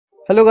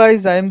Hello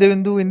guys, I am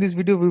Devindu. In this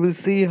video we will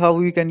see how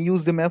we can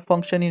use the map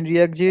function in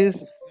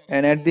ReactJS,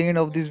 and at the end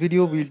of this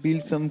video we'll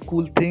build some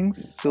cool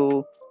things.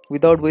 So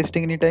without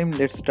wasting any time,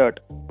 let's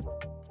start.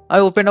 I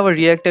open our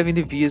React app in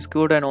the VS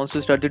Code and also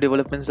start the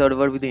development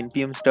server with the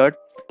npm start,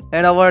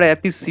 and our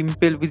app is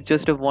simple with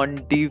just a one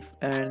div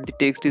and the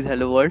text is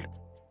hello world.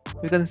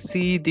 You can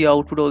see the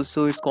output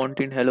also is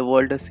content hello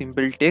world, a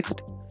simple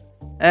text.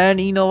 And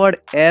in our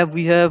app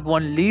we have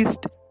one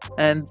list,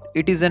 and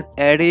it is an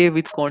array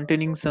with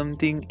containing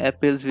something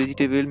apples,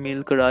 vegetable,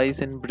 milk, rice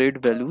and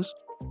bread values.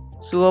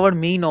 So our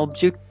main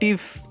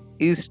objective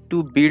is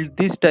to build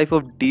this type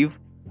of div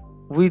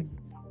with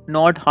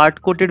not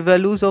hard coded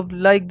values of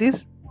like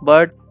this,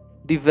 but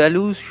the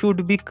values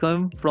should be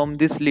come from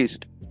this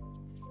list.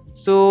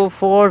 So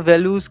for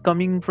values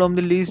coming from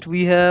the list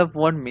we have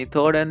one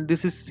method, and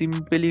this is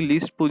simply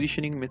list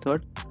positioning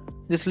method,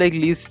 just like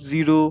list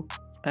 0.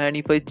 And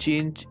if I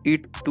change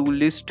it to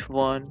list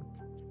 1,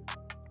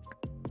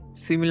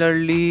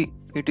 similarly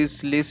it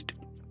is list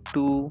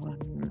 2,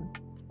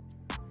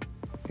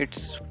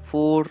 it's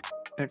 4,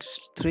 it's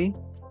 3.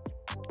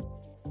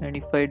 And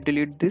if I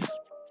delete this,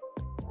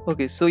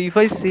 okay, so if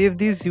I save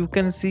this, you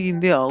can see in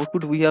the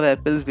output we have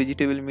apples,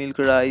 vegetable, milk,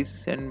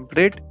 rice and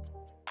bread.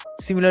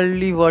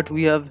 Similarly what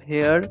we have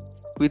here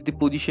with the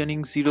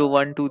positioning 0,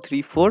 1, 2,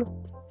 3, 4.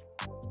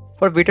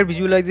 For better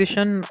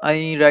visualization,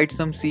 I write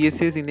some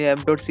CSS in the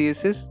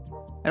app.css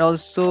and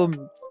also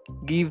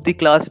give the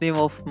class name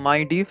of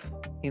my div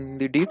in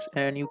the divs.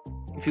 And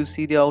if you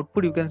see the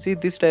output, you can see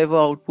this type of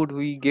output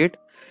we get.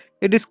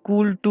 It is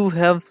cool to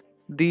have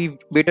the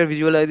better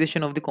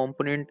visualization of the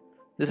component,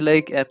 just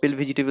like apple,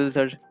 vegetables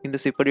are in the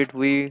separate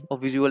way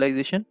of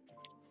visualization.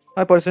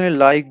 I personally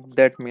like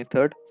that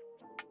method.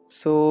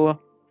 So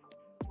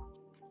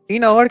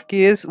in our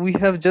case we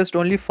have just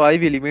only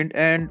 5 element,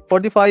 and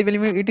for the 5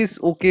 element it is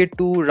okay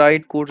to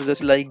write codes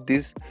just like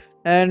this.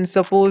 And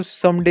suppose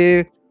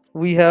someday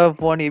we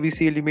have one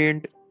abc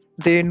element,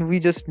 then we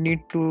just need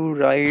to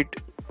write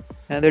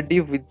another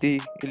div with the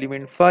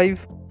element 5,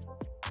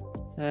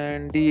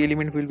 and the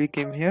element will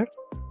become here.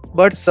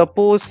 But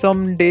suppose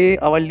someday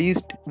our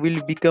list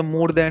will become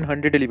more than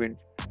 100 element,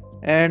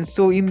 and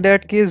so in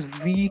that case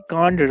we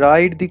can't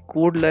write the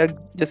code like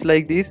just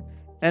like this.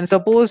 And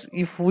suppose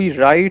if we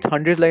write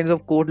 100 lines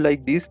of code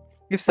like this,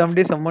 if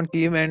someday someone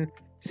came and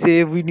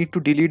say we need to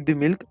delete the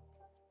milk,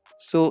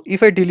 so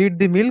if I delete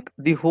the milk,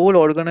 the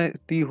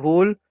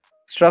whole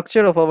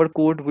structure of our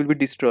code will be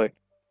destroyed.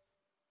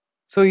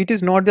 So it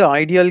is not the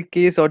ideal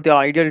case or the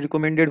ideal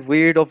recommended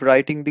way of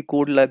writing the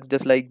code like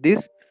just like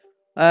this.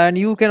 And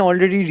you can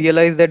already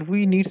realize that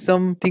we need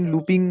something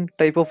looping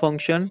type of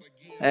function,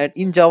 and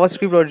in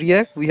javascript or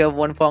react we have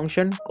one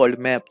function called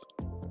map.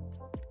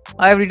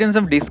 I have written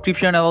some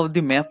description about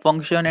the map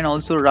function and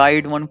also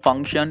write one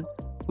function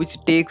which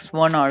takes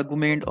one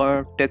argument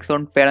or takes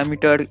one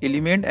parameter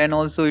element, and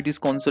also it is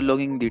console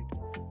logging it.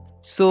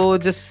 So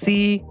just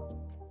see,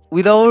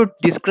 without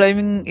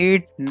describing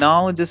it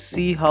now, just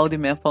see how the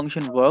map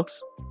function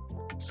works.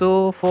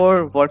 So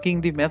for working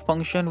the map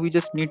function we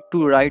just need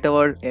to write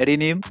our array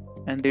name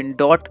and then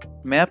dot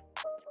map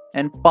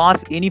and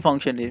pass any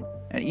function name,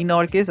 and in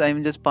our case I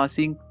am just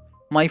passing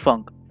my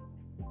func,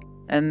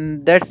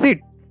 and that's it.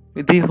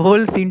 The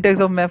whole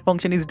syntax of map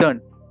function is done.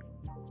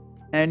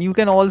 And you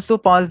can also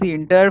pass the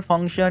entire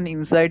function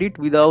inside it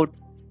without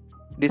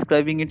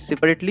describing it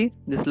separately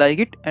just like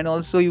it. And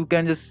also you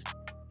can just,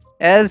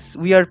 as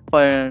we are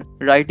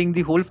writing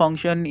the whole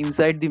function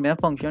inside the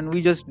map function,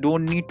 we just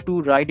don't need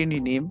to write any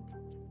name,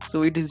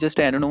 so it is just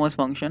an anonymous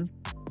function.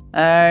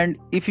 And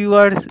if you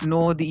are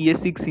know the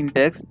ES6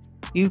 syntax,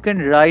 you can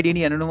write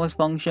any anonymous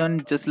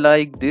function just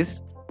like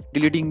this,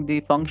 deleting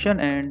the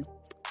function and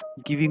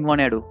giving one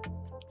arrow.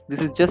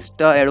 This is just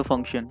a arrow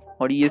function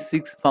or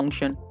ES6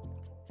 function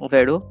of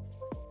arrow.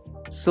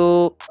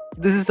 So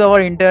this is our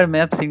entire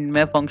map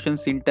function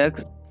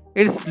syntax.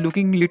 It's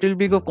looking little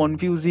bit of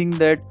confusing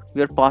that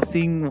we are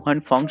passing one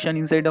function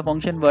inside a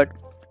function, but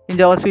in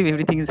JavaScript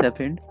everything is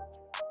happened.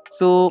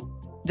 So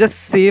just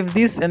save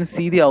this and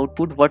see the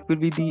output. What will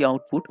be the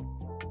output?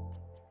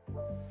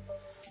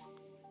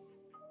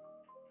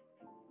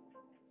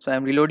 So I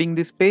am reloading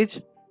this page.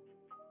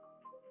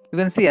 You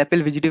can see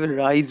apple, vegetable,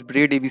 rice,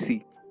 bread,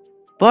 abc.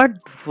 But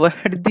where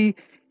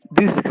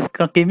this is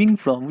coming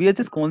from? We are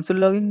just console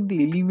logging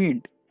the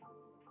element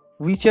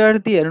which are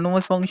the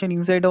anonymous function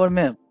inside our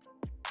map.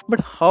 But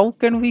how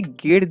can we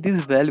get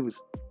these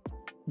values?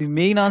 The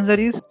main answer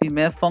is the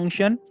map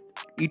function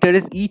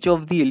iterates each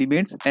of the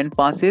elements and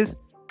passes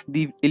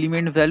the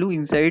element value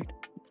inside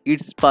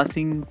its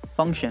passing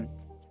function.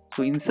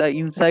 So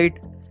inside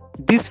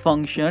this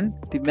function,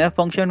 the map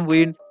function,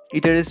 when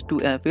iterates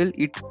to apple,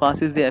 it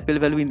passes the apple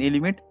value in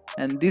element,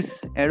 and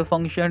this arrow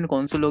function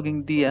console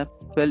logging the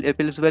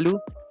apple's value.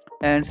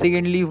 And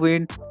secondly,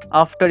 when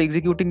after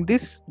executing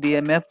this, the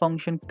map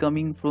function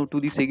coming from to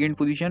the second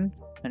position,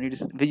 and it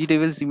is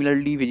vegetable.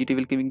 Similarly,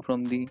 vegetable coming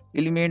from the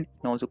element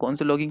and also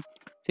console logging.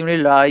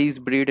 Similarly, rice,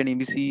 bread and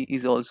abc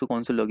is also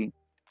console logging.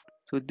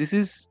 So this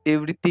is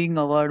everything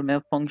our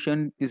map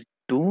function is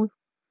do.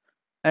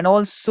 And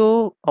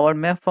also our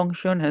map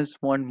function has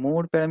one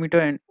more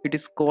parameter, and it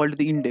is called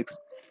the index.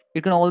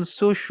 It can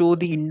also show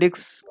the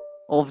index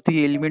of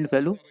the element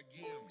value.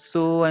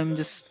 So I'm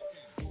just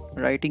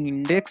writing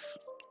index,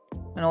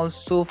 and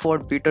also for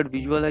better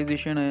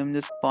visualization I am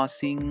just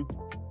passing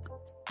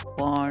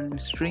one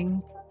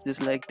string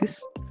just like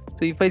this.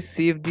 So if I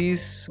save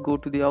this, go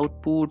to the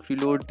output,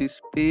 reload this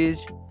page,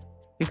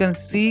 you can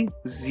see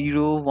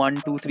 0 1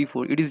 2 3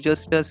 4. It is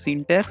just a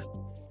syntax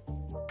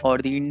or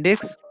the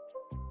index,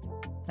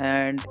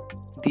 and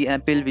the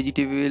apple,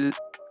 vegetable,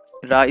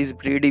 rice,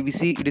 bread,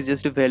 abc, it is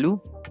just a value.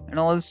 And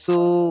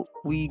also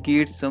we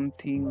get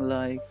something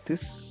like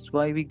this.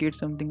 Why we get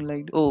something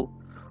like, oh,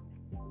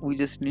 we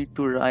just need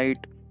to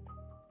write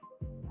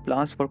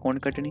plus for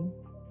concatenating,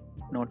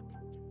 not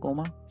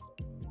comma.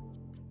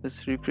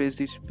 Let's refresh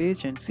this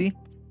page and see,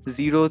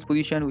 zeroth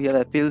position we have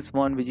apples,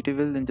 one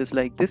vegetable, and just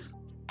like this.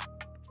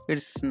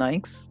 It's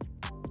nice.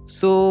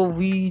 So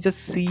we just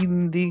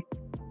seen the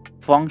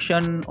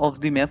function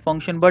of the map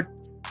function, but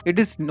it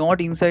is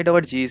not inside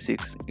our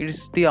JSX. It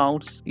is the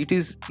outs. It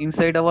is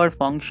inside our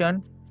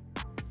function.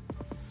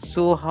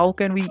 So how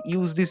can we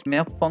use this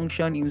map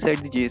function inside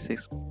the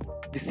JSX?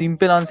 The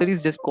simple answer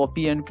is just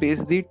copy and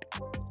paste it.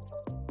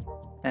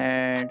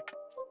 And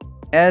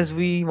as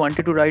we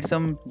wanted to write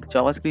some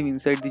JavaScript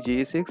inside the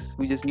JSX,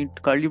 we just need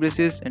curly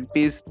braces and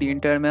paste the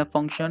entire map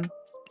function,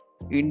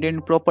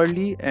 indent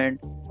properly, and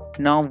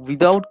now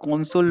without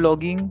console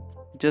logging,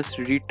 just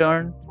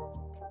return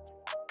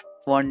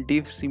one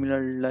div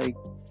similar like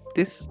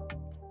this.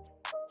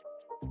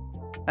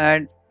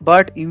 And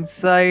but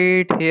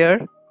inside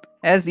here,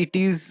 as it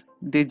is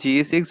the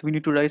JSX, we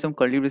need to write some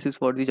curly braces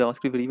for the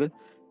JavaScript variable.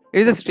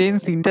 It is a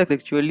strange syntax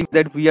actually,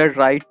 that we are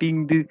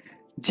writing the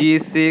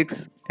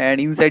JSX, and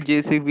inside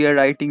JSX we are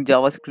writing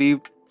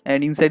JavaScript,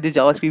 and inside the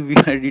JavaScript we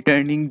are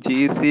returning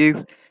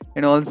JSX,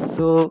 and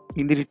also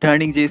in the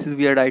returning JSX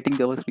we are writing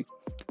JavaScript.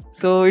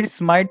 So it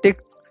might take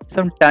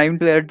some time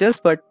to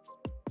adjust, but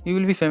you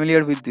will be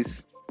familiar with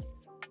this.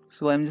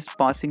 So I'm just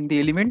passing the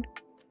element.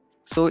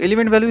 So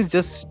element value is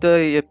just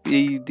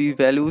the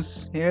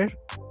values here.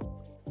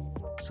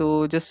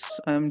 So just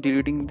I'm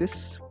deleting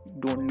this,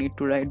 don't need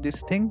to write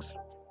these things,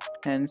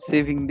 and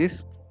saving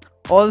this.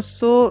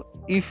 Also,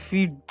 if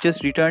we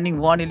just returning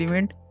one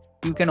element,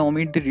 you can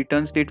omit the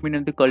return statement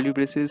and the curly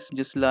braces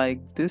just like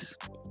this.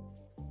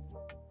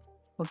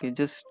 Okay,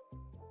 just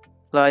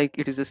like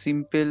it is a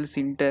simple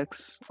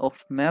syntax of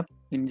map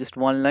in just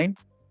one line.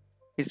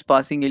 It's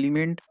passing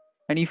element,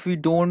 and if we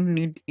don't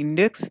need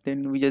index,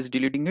 then we just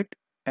deleting it.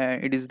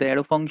 And it is the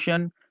arrow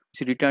function,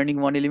 which is returning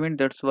one element.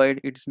 That's why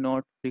it's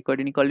not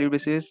required any curly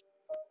braces.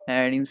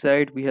 And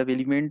inside we have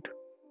element,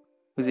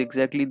 which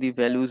exactly the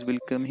values will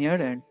come here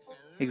and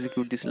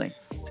execute this line.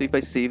 So if I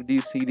save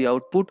this, see the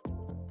output,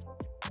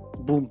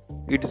 boom,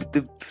 it's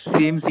the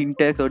same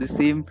syntax or the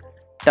same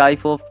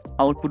type of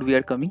output we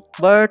are coming.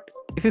 But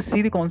if you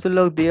see the console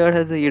log, there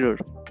has a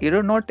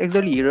error, not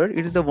exactly error,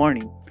 it is a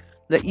warning.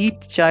 The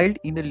each child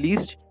in the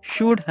list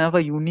should have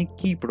a unique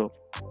key prop.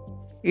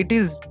 It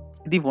is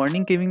the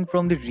warning coming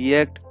from the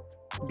React,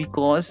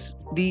 because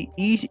the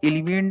each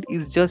element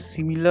is just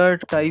similar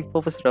type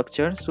of a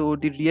structure, so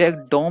the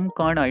React DOM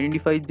can't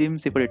identify them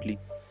separately.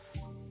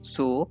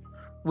 So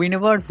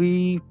whenever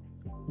we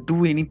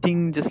do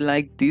anything just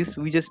like this,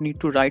 we just need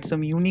to write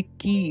some unique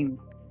key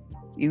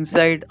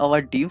inside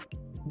our div.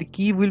 The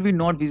key will be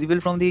not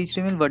visible from the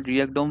HTML, but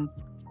React DOM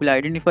will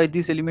identify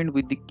this element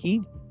with the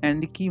key,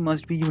 and the key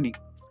must be unique.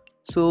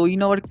 So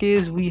in our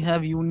case we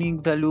have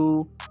unique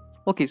value.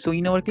 Okay, so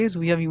in our case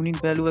we have unique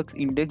value as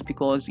index,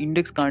 because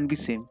index can't be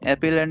same.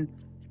 Apple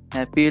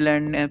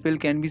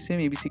can be same,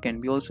 abc can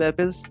be also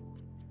apples,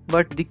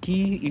 but the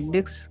key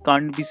index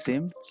can't be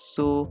same.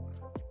 So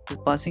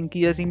passing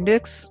key as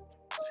index,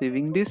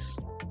 saving this,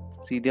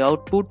 see the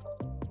output,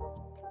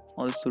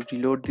 also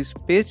reload this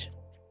page.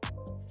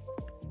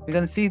 You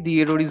can see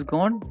the error is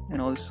gone,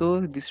 and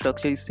also the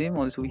structure is same.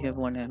 Also we have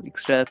one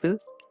extra apple.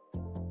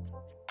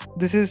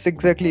 This is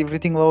exactly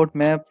everything about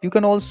map. You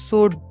can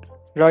also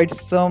write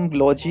some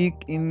logic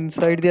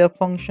inside the app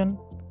function.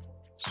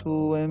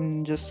 So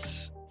I'm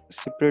just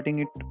separating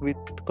it with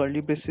curly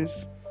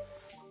braces,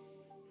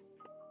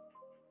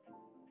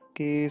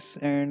 case,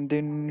 and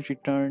then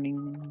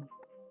returning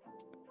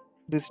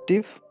this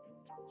div,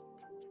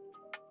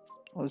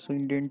 also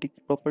indenting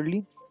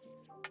properly.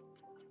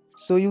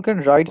 So you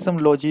can write some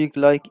logic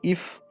like,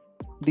 if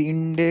the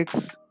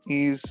index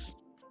is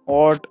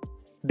odd,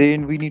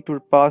 then we need to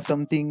pass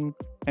something,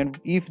 and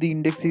if the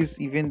index is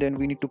even, then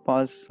we need to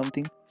pass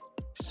something.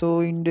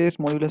 So index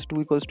modulus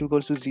 2 equals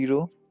to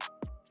 0,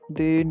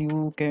 then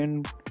you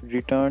can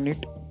return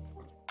it,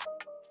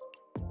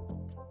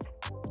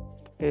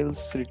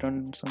 else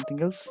return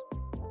something else.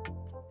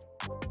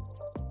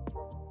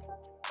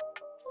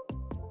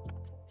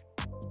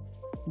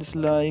 Just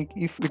like,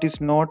 if it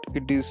is not,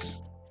 it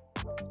is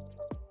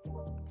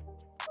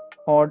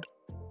odd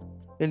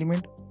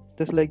element,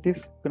 just like this.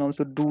 You can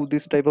also do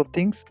this type of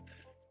things.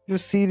 You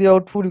see the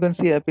output, you can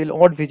see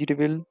apple, odd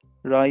vegetable,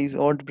 rice,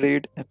 odd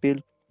bread, apple.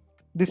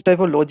 This type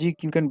of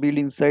logic you can build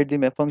inside the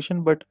map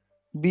function, but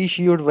be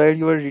sure where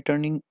you are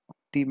returning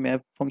the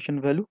map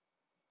function value.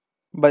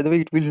 By the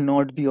way, it will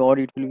not be odd,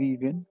 it will be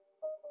even.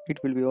 It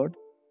will be odd.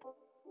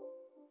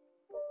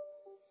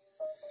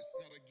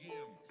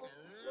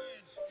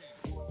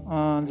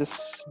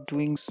 Just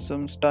doing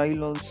some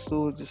style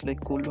also, just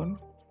like colon.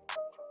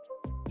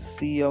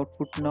 See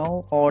output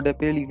now. Odd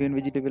apple, even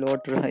vegetable, odd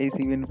rice,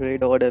 even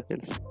bread, odd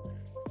apples.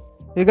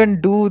 You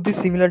can do this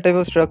similar type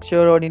of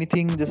structure or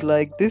anything just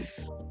like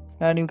this,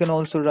 and you can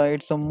also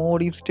write some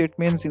more if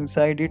statements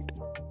inside it.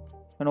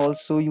 And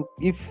also, you,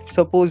 if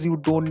suppose you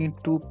don't need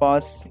to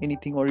pass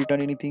anything or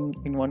return anything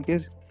in one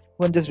case,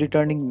 you can just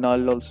returning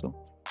null also.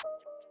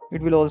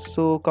 It will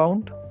also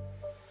count.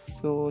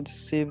 So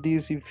just save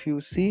these. If you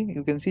see,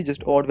 you can see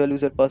just odd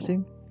values are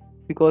passing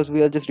because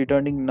we are just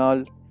returning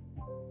null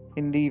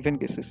in the even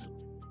cases.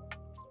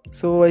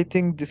 So I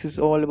think this is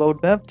all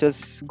about map.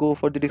 Just go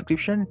for the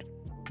description.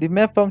 The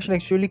map function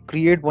actually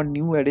create one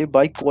new array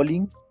by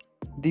calling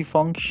the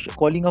function,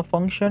 calling a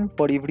function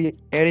for every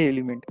array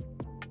element.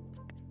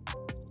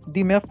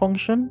 The map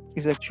function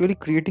is actually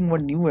creating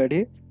one new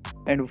array,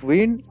 and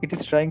when it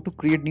is trying to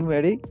create new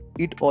array,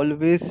 it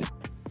always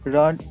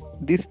run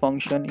this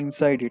function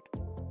inside it.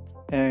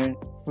 And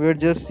we are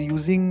just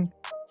using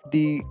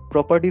the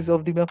properties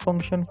of the map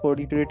function for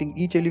iterating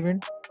each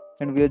element,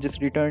 and we are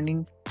just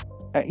returning,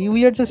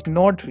 we are just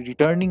not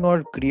returning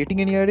or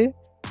creating any array,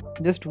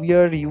 just we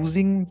are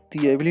using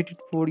the ability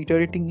for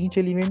iterating each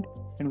element,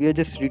 and we are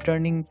just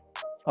returning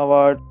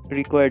our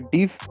required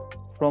diff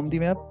from the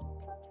map.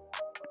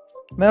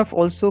 Map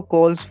also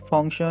calls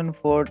function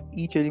for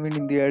each element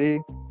in the array,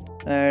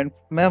 and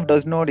map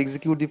does not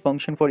execute the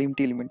function for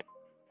empty element.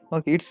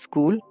 Okay, it's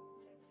cool.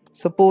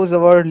 Suppose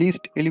our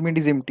list element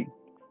is empty.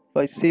 If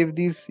I save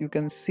this, you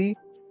can see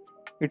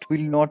it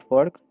will not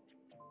work.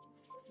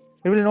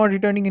 It will not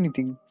returning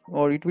anything,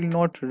 or it will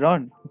not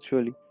run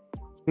actually,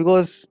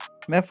 because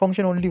map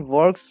function only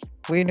works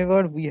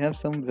whenever we have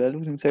some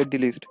values inside the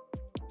list.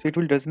 So it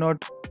will does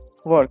not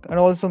work, and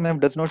also map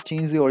does not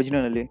change the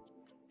original array.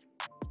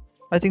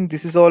 I think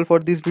this is all for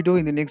this video.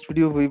 In the next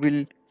video we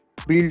will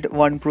build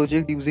one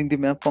project using the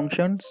map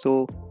function.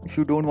 So if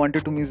you don't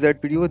wanted to miss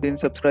that video, then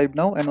subscribe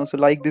now, and also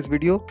like this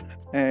video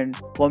and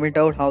comment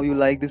out how you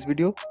like this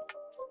video,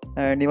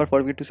 and never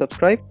forget to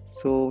subscribe.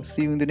 So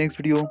see you in the next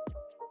video.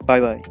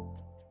 Bye bye.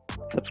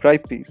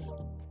 Subscribe please.